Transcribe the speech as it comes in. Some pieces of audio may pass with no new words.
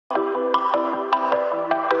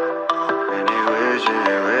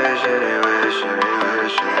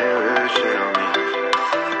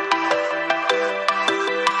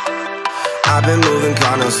I've been moving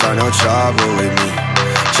calm, don't start no trouble with me.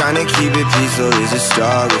 Trying to keep it peaceful is a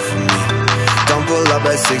struggle for me. Don't pull up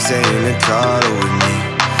at 6 a.m. and cuddle with me.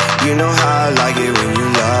 You know how I like it when you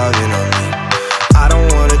loving on me. I don't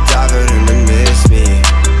wanna die for them to miss me.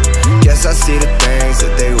 Guess I see the things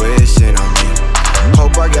that they wishing on me.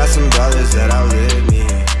 Hope I got some brothers that outlive me.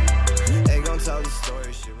 They gon' tell the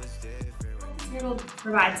story, shit was different.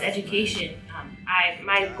 Provides education.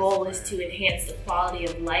 My goal is to enhance the quality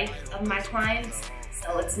of life of my clients.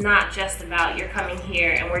 So it's not just about you're coming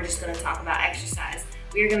here and we're just going to talk about exercise.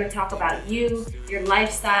 We're going to talk about you, your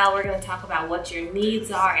lifestyle. We're going to talk about what your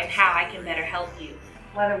needs are and how I can better help you.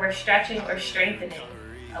 Whether we're stretching or strengthening,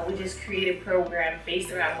 we just create a program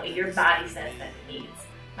based around what your body says that it needs.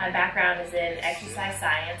 My background is in exercise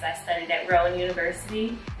science. I studied at Rowan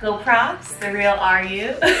University. Go Props, the real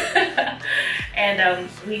RU. And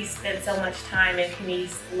we spent so much time in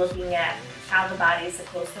Kines looking at how the body is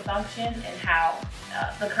supposed to function and how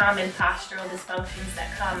the common postural dysfunctions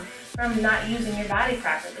that come from not using your body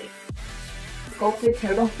properly. Sculpted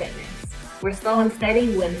Turtle Fitness. We're slow and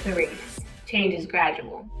steady, wins the race. Change is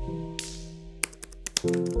gradual.